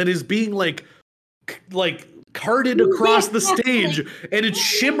sheet that is being like carted across the stage, and it's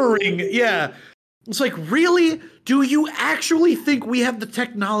shimmering. Yeah. It's like, really? Do you actually think we have the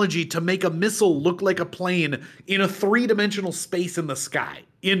technology to make a missile look like a plane in a 3-dimensional space in the sky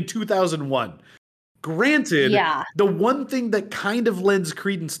in 2001? Granted, the one thing that kind of lends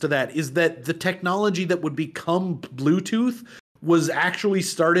credence to that is that the technology that would become Bluetooth was actually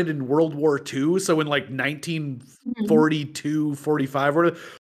started in World War II, so in like 1942, 45, or...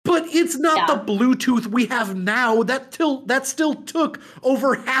 But it's not the Bluetooth we have now. That still took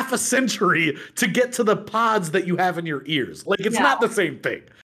over half a century to get to the pods that you have in your ears. Like, it's not the same thing.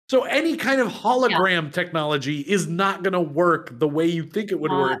 So any kind of hologram technology is not going to work the way you think it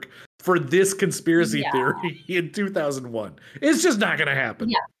would work for this conspiracy theory in 2001. It's just not going to happen.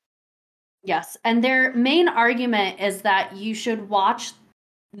 Yeah. Yes. And their main argument is that you should watch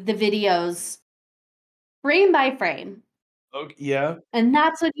the videos frame by frame. Okay, yeah. And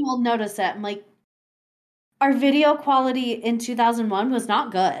that's when you will notice it. I'm like, our video quality in 2001 was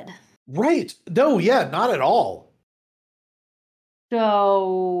not good. Right. No, yeah, not at all.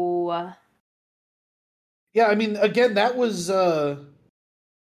 So... Yeah, I mean, again, that was... God,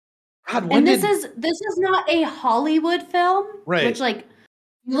 this is not a Hollywood film. Right. Which, like,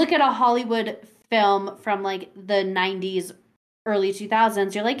 you look at a Hollywood film from, like, the 90s, early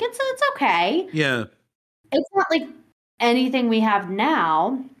 2000s, you're like, it's okay. Yeah. It's not, like... anything we have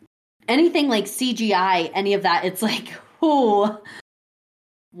now, anything like CGI, any of that, it's like, ooh,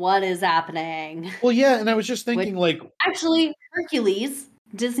 what is happening? Well, yeah, and I was just thinking, like, actually, Hercules,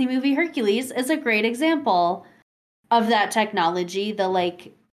 Disney movie Hercules, is a great example of that technology. The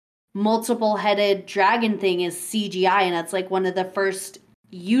like multiple-headed dragon thing is CGI, and that's like one of the first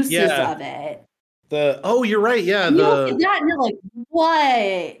uses of it. You're right. Yeah, you look at that and you're like,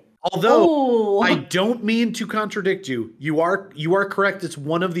 what? Although I don't mean to contradict you, you are correct. It's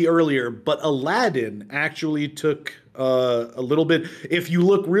one of the earlier, but Aladdin actually took a little bit. If you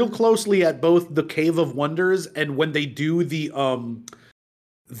look real closely at both the Cave of Wonders and when they do the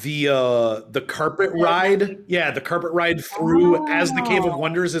carpet ride, the carpet ride through as the Cave of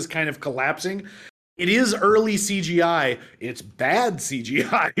Wonders is kind of collapsing. It is early CGI. It's bad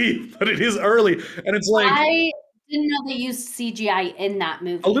CGI, but it is early, and it's like I didn't know they used CGI in that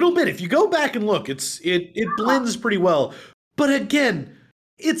movie. A little bit. If you go back and look, it blends pretty well. But again,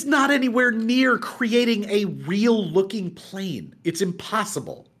 it's not anywhere near creating a real looking plane. It's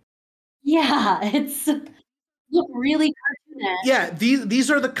impossible. Yeah, it's look really cartoonish. Yeah,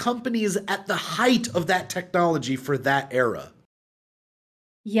 these are the companies at the height of that technology for that era.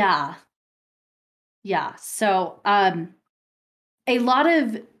 Yeah. Yeah. So, a lot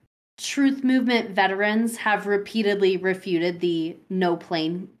of truth movement veterans have repeatedly refuted the no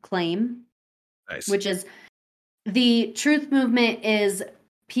plane claim. Nice. Which is the truth movement is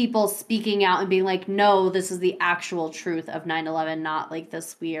people speaking out and being like, no, this is the actual truth of 9/11, not like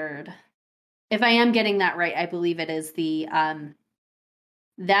this weird. If I am getting that right, I believe it is the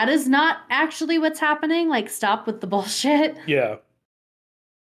that is not actually what's happening. Like, stop with the bullshit. Yeah.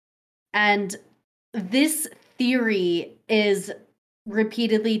 And this theory is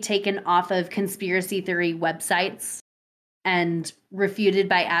repeatedly taken off of conspiracy theory websites and refuted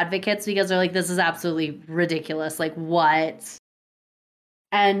by advocates because they're like, this is absolutely ridiculous. Like, what?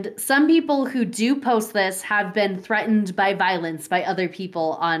 And some people who do post this have been threatened by violence by other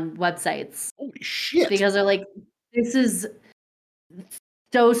people on websites. Holy shit. Because they're like, this is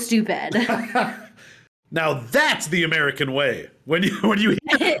so stupid. Now that's the American way. When you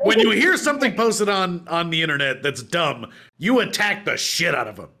hear something posted on the internet that's dumb, you attack the shit out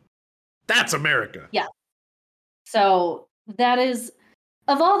of them. That's America. Yeah. So that is,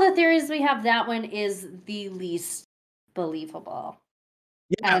 of all the theories we have, that one is the least believable.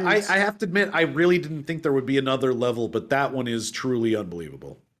 Yeah, and I have to admit, I really didn't think there would be another level, but that one is truly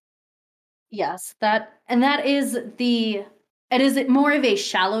unbelievable. Yes, it is more of a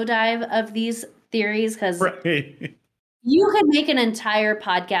shallow dive of these theories because you could make an entire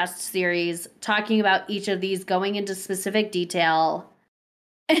podcast series talking about each of these, going into specific detail,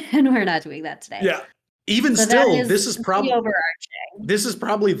 and we're not doing that today. Yeah. Even so still, this is probably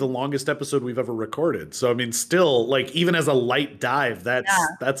the longest episode we've ever recorded. So I mean, still, like, even as a light dive,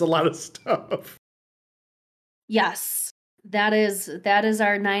 that's a lot of stuff. Yes, that is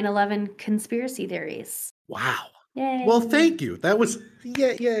our 9/11 conspiracy theories. Wow. Yay. Well, thank you. That was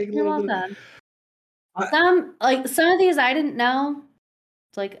You're welcome. Some of these I didn't know.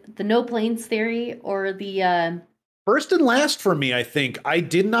 It's like the no planes theory or the first and last for me, I think. I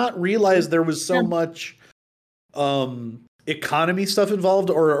did not realize there was so much economy stuff involved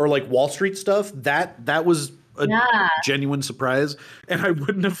or like Wall Street stuff. That was a genuine surprise. And I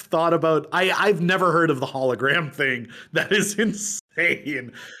wouldn't have thought about I've never heard of the hologram thing. That is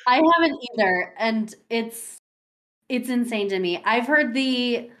insane. I haven't either. And it's insane to me. I've heard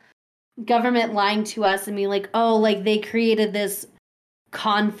the government lying to us and being like, oh, like they created this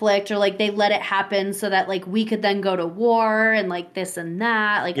conflict or like they let it happen so that like we could then go to war and like this and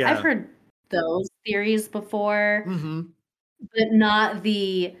that. Like I've heard those theories before, but not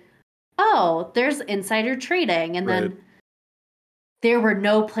the, oh, there's insider trading and then there were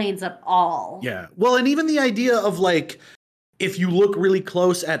no planes at all. Yeah. Well, and even the idea of like, if you look really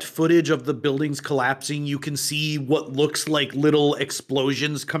close at footage of the buildings collapsing, you can see what looks like little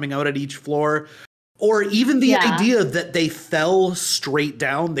explosions coming out at each floor. Or even the idea that they fell straight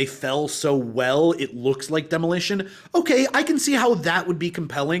down, they fell so well, it looks like demolition. Okay, I can see how that would be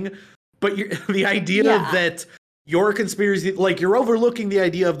compelling. But the idea that your conspiracy, like you're overlooking the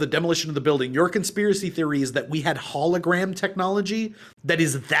idea of the demolition of the building. Your conspiracy theory is that we had hologram technology that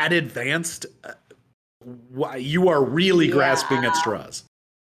is that advanced. You are really grasping at straws.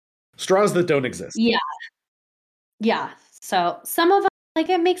 Straws that don't exist. Yeah. Yeah. So some of them, like,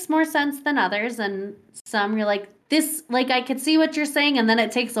 it makes more sense than others. And some you're like, this, like, I could see what you're saying. And then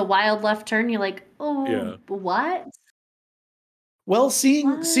it takes a wild left turn. You're like, oh, what? Well,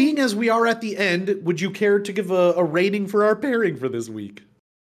 seeing as we are at the end, would you care to give a rating for our pairing for this week?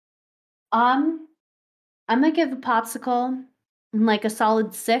 I'm going to give the popsicle like a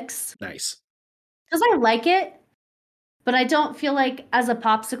solid 6. Nice. Because I like it, But I don't feel like as a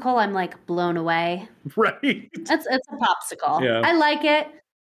popsicle, I'm like blown away. Right. It's a popsicle. Yeah. I like it.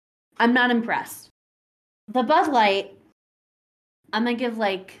 I'm not impressed. The Bud Light, I'm going to give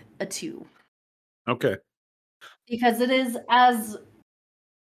like a 2. Okay. Because it is, as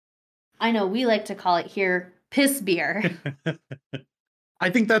I know we like to call it here, piss beer.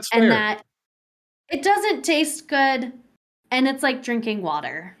 I think that's fair. And that it doesn't taste good, and it's like drinking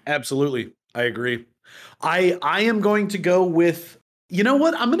water. Absolutely. I agree. I am going to go with, you know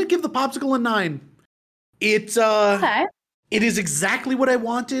what? I'm going to give the popsicle a 9. It's Okay. It is exactly what I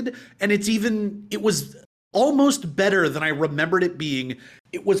wanted, and it was almost better than I remembered it being.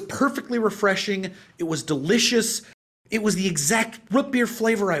 It was perfectly refreshing. It was delicious. It was the exact root beer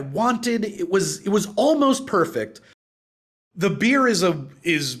flavor I wanted. It was almost perfect. The beer is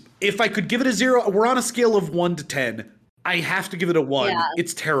if I could give it a 0, we're on a scale of 1 to 10. I have to give it a 1. Yeah.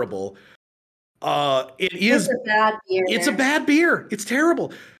 It's terrible. It's a bad beer. It's a bad beer. It's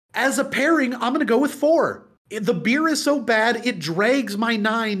terrible. As a pairing, I'm going to go with 4. The beer is so bad, it drags my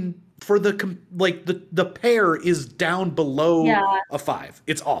 9 for the pair is down below a 5.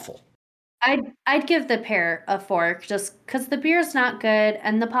 It's awful. I'd give the pair a 4 just because the beer's not good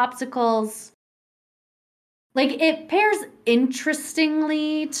and the popsicles, like, it pairs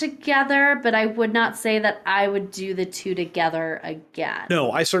interestingly together, but I would not say that I would do the 2 together again.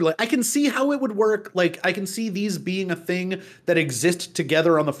 No, I can see how it would work. Like, I can see these being a thing that exists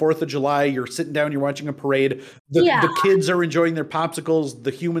together on the 4th of July. You're sitting down, you're watching a parade. The kids are enjoying their popsicles.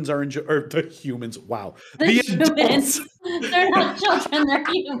 The humans are the humans. Wow. The humans. They're not children, they're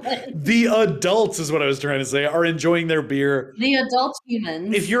humans. The adults is what I was trying to say, are enjoying their beer. The adult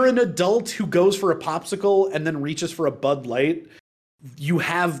humans. If you're an adult who goes for a popsicle and then reaches for a Bud Light,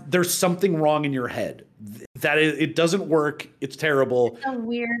 there's something wrong in your head. It doesn't work. It's terrible. It's a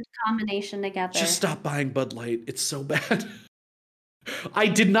weird combination together. Just stop buying Bud Light. It's so bad. I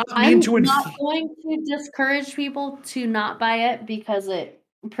did not mean to. I'm not going to discourage people to not buy it because it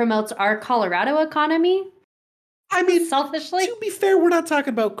promotes our Colorado economy. I mean, selfishly, to be fair, we're not talking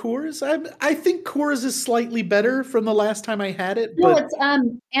about Coors. I think Coors is slightly better from the last time I had it. No, it's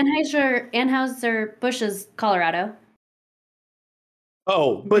Anheuser-Busch's Colorado.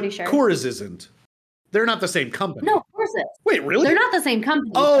 Oh, but sure. Coors isn't. They're not the same company. No, Coors is. Wait, really? They're not the same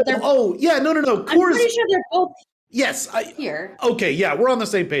company. Oh, yeah, no. Coors. I'm pretty sure they're both. Yes, here. Okay, yeah, we're on the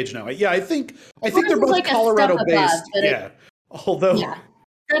same page now. Yeah, I think they're both like Colorado-based. Yeah,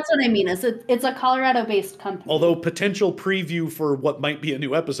 that's what I mean. It's a Colorado-based company. Although potential preview for what might be a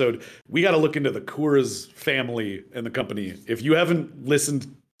new episode, we got to look into the Coors family and the company. If you haven't listened,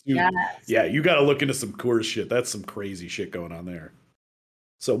 you got to look into some Coors shit. That's some crazy shit going on there.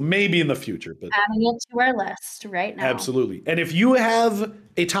 So maybe in the future, but adding it to our list right now. Absolutely. And if you have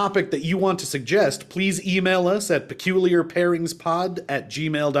a topic that you want to suggest, please email us at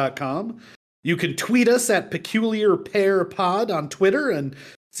peculiarpairingspod@gmail.com. You can tweet us at peculiarpairpod on Twitter and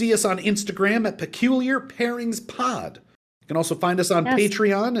see us on Instagram at peculiarpairingspod. You can also find us on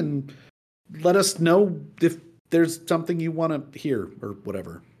Patreon and let us know if there's something you want to hear or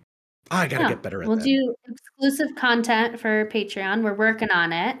whatever. I got to get better at that. We'll do exclusive content for Patreon. We're working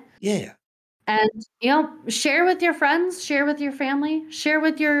on it. Yeah. And, share with your friends, share with your family, share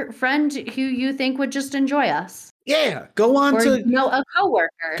with your friend who you think would just enjoy us. Yeah. Go on a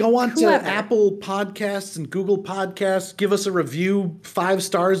coworker. Go on to Apple Podcasts and Google Podcasts. Give us a review, 5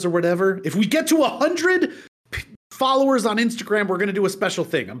 stars or whatever. If we get to 100 followers on Instagram, we're going to do a special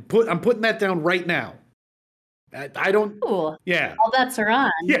thing. I'm putting that down right now. I don't. Ooh, yeah. All bets are on.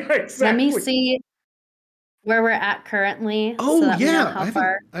 Yeah, exactly. Let me see where we're at currently. Oh, yeah.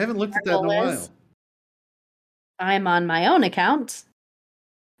 I haven't looked at that in a while. I'm on my own account.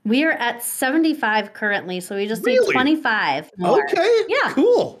 We are at 75 currently, so we just need 25 more. Okay. Yeah.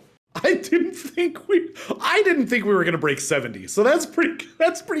 Cool. I didn't think we were going to break 70. So that's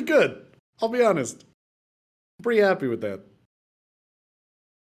pretty good. I'll be honest. I'm pretty happy with that.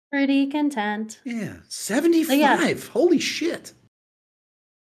 Pretty content. Yeah, 75. Holy shit.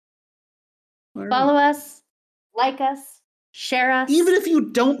 Follow us, like us, share us. Even if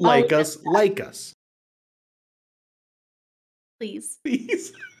you don't like us, like us. Please.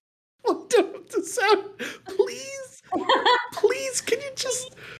 Please. Please. Please, can you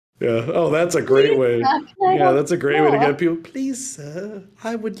just... Yeah. Oh, that's a great way. Yeah, that's a great way to get people. Please, sir,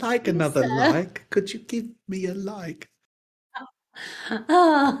 I would like another like. Could you give me a like?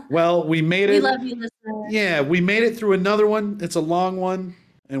 Well, we made it. We love you, listener. Yeah, we made it through another one. It's a long one,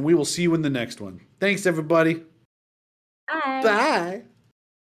 and we will see you in the next one. Thanks, everybody. Bye. Bye.